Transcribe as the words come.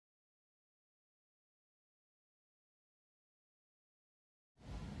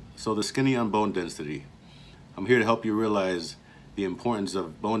So the skinny on bone density. I'm here to help you realize the importance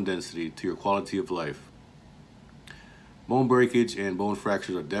of bone density to your quality of life. Bone breakage and bone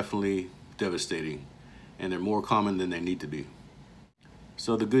fractures are definitely devastating, and they're more common than they need to be.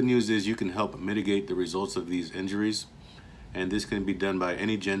 So the good news is you can help mitigate the results of these injuries, and this can be done by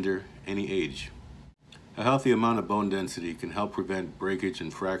any gender, any age. A healthy amount of bone density can help prevent breakage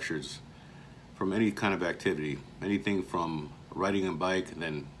and fractures from any kind of activity, anything from riding a bike and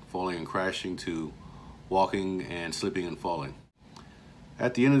then falling and crashing to walking and slipping and falling.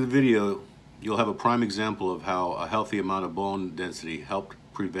 At the end of the video, you'll have a prime example of how a healthy amount of bone density helped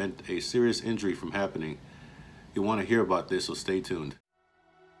prevent a serious injury from happening. You'll want to hear about this, so stay tuned.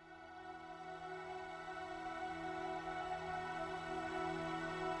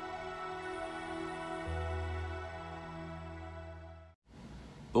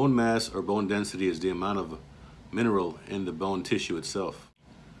 Bone mass or bone density is the amount of mineral in the bone tissue itself.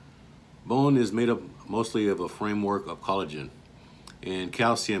 Bone is made up mostly of a framework of collagen, and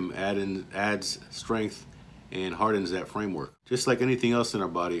calcium adds strength and hardens that framework. Just like anything else in our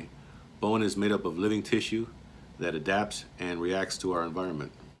body, bone is made up of living tissue that adapts and reacts to our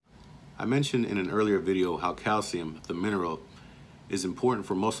environment. I mentioned in an earlier video how calcium, the mineral, is important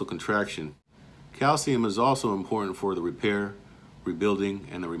for muscle contraction. Calcium is also important for the repair, rebuilding,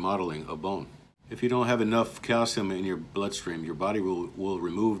 and the remodeling of bone. If you don't have enough calcium in your bloodstream, your body will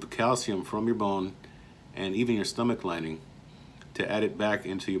remove the calcium from your bone and even your stomach lining to add it back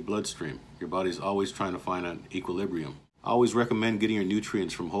into your bloodstream. Your body's always trying to find an equilibrium. I always recommend getting your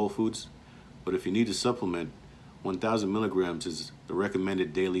nutrients from whole foods, but if you need to supplement, 1,000 milligrams is the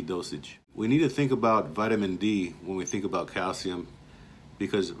recommended daily dosage. We need to think about vitamin D when we think about calcium,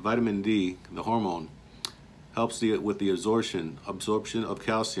 because vitamin D, the hormone, helps with the absorption of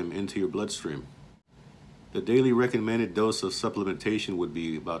calcium into your bloodstream. The daily recommended dose of supplementation would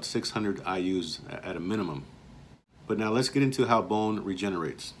be about 600 IUs at a minimum. But now let's get into how bone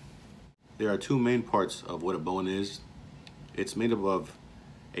regenerates. There are two main parts of what a bone is. It's made up of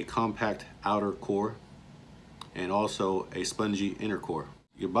a compact outer core and also a spongy inner core.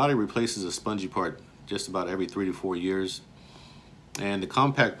 Your body replaces a spongy part just about every 3 to 4 years, and the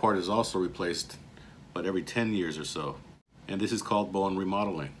compact part is also replaced but every 10 years or so, and this is called bone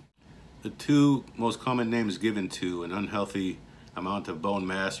remodeling. The two most common names given to an unhealthy amount of bone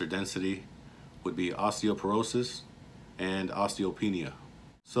mass or density would be osteoporosis and osteopenia.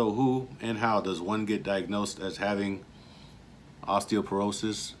 So who and how does one get diagnosed as having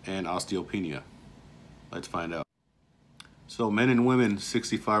osteoporosis and osteopenia? Let's find out. So men and women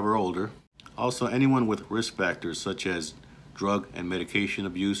 65 or older, also anyone with risk factors such as drug and medication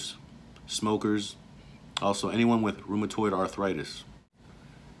abuse, smokers, also anyone with rheumatoid arthritis.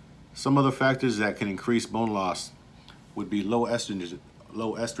 Some other factors that can increase bone loss would be low estrogen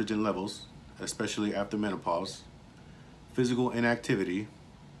levels, especially after menopause, physical inactivity,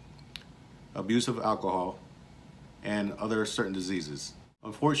 abuse of alcohol, and other certain diseases.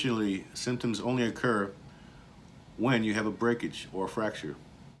 Unfortunately, symptoms only occur when you have a breakage or a fracture.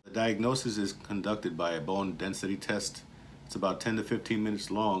 The diagnosis is conducted by a bone density test. It's about 10 to 15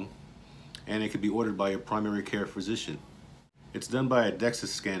 minutes long, and it can be ordered by your primary care physician. It's done by a DEXA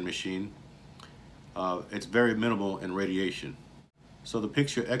scan machine. It's very minimal in radiation. So the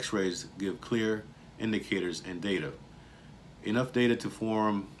picture x-rays give clear indicators and data. Enough data to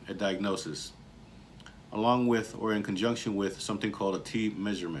form a diagnosis, along with or in conjunction with something called a T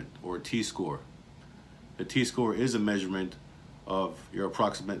measurement or a T-score. The T-score is a measurement of your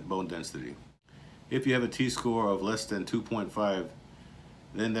approximate bone density. If you have a T-score of less than 2.5,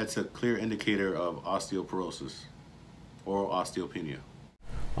 then that's a clear indicator of osteoporosis or osteopenia.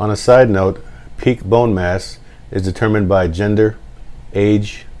 On a side note, peak bone mass is determined by gender,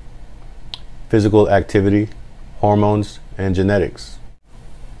 age, physical activity, hormones, and genetics.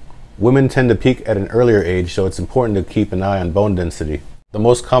 Women tend to peak at an earlier age, so it's important to keep an eye on bone density. The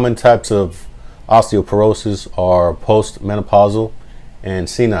most common types of osteoporosis are postmenopausal and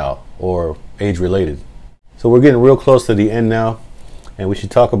senile, or age-related. So we're getting real close to the end now, and we should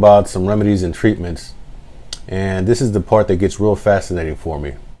talk about some remedies and treatments. And this is the part that gets real fascinating for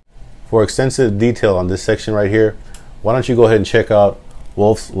me. For extensive detail on this section right here, why don't you go ahead and check out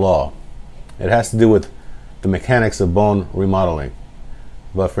Wolff's Law. It has to do with the mechanics of bone remodeling.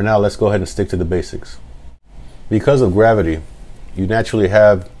 But for now, let's go ahead and stick to the basics. Because of gravity, you naturally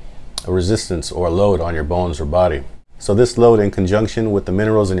have a resistance or a load on your bones or body. So this load, in conjunction with the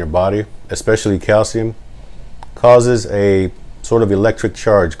minerals in your body, especially calcium, causes a sort of electric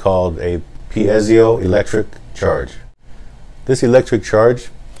charge called a piezoelectric charge. This electric charge,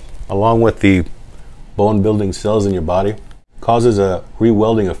 along with the bone building cells in your body, causes a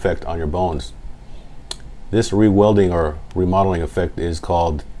rewelding effect on your bones. This rewelding or remodeling effect is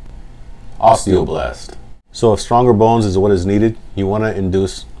called osteoblast. So if stronger bones is what is needed, you want to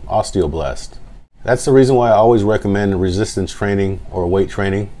induce osteoblast. That's the reason why I always recommend resistance training or weight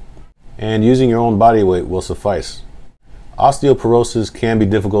training, and using your own body weight will suffice. Osteoporosis can be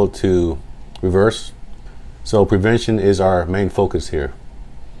difficult to reverse, so prevention is our main focus here.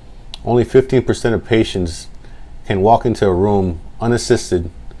 Only 15% of patients can walk into a room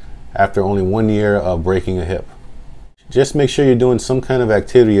unassisted after only 1 year of breaking a hip. Just make sure you're doing some kind of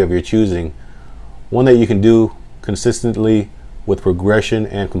activity of your choosing, one that you can do consistently with progression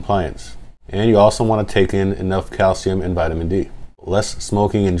and compliance. And you also want to take in enough calcium and vitamin D. Less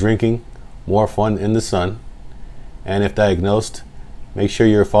smoking and drinking, more fun in the sun, and if diagnosed, make sure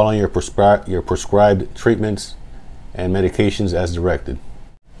you're following your prescribed treatments and medications as directed.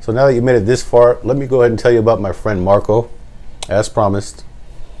 So now that you made it this far, let me go ahead and tell you about my friend Marco, as promised.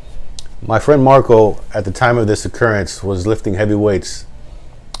 My friend Marco, at the time of this occurrence, was lifting heavy weights,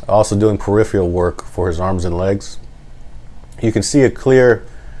 also doing peripheral work for his arms and legs. You can see a clear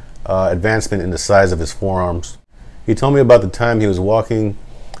advancement in the size of his forearms. He told me about the time he was walking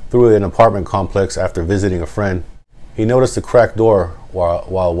through an apartment complex after visiting a friend. He noticed a cracked door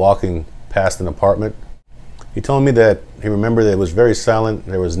while walking past an apartment. He told me that he remembered that it was very silent.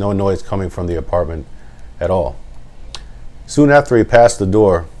 There was no noise coming from the apartment at all. Soon after he passed the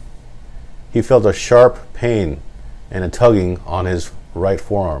door, he felt a sharp pain and a tugging on his right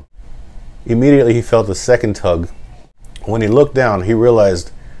forearm. Immediately he felt a second tug. When he looked down, he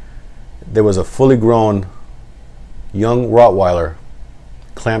realized there was a fully grown young Rottweiler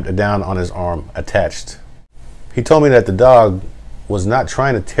clamped down on his arm, attached. He told me that the dog was not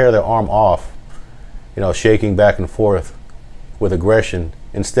trying to tear the arm off, shaking back and forth with aggression.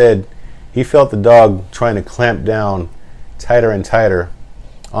 Instead, he felt the dog trying to clamp down tighter and tighter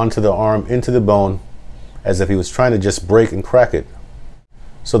onto the arm, into the bone, as if he was trying to just break and crack it.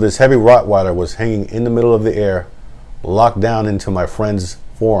 So this heavy Rottweiler was hanging in the middle of the air, locked down into my friend's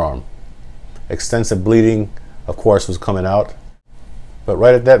forearm. Extensive bleeding, of course, was coming out. But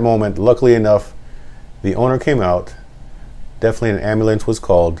right at that moment, luckily enough, the owner came out. Definitely an ambulance was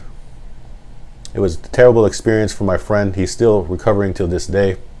called. It was a terrible experience for my friend. He's still recovering till this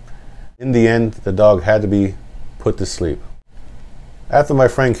day. In the end, the dog had to be put to sleep. After my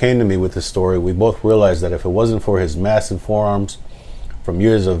friend came to me with this story, we both realized that if it wasn't for his massive forearms from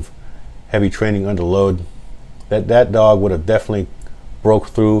years of heavy training under load, that dog would have definitely broke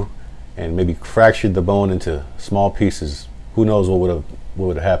through and maybe fractured the bone into small pieces. Who knows what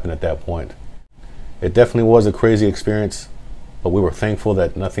would have happened at that point. It definitely was a crazy experience, but we were thankful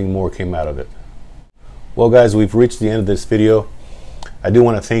that nothing more came out of it. Well guys, we've reached the end of this video. I do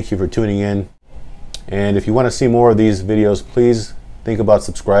want to thank you for tuning in. And if you want to see more of these videos, please think about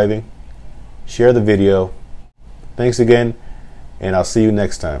subscribing. Share the video. Thanks again, and I'll see you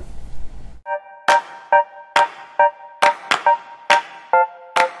next time.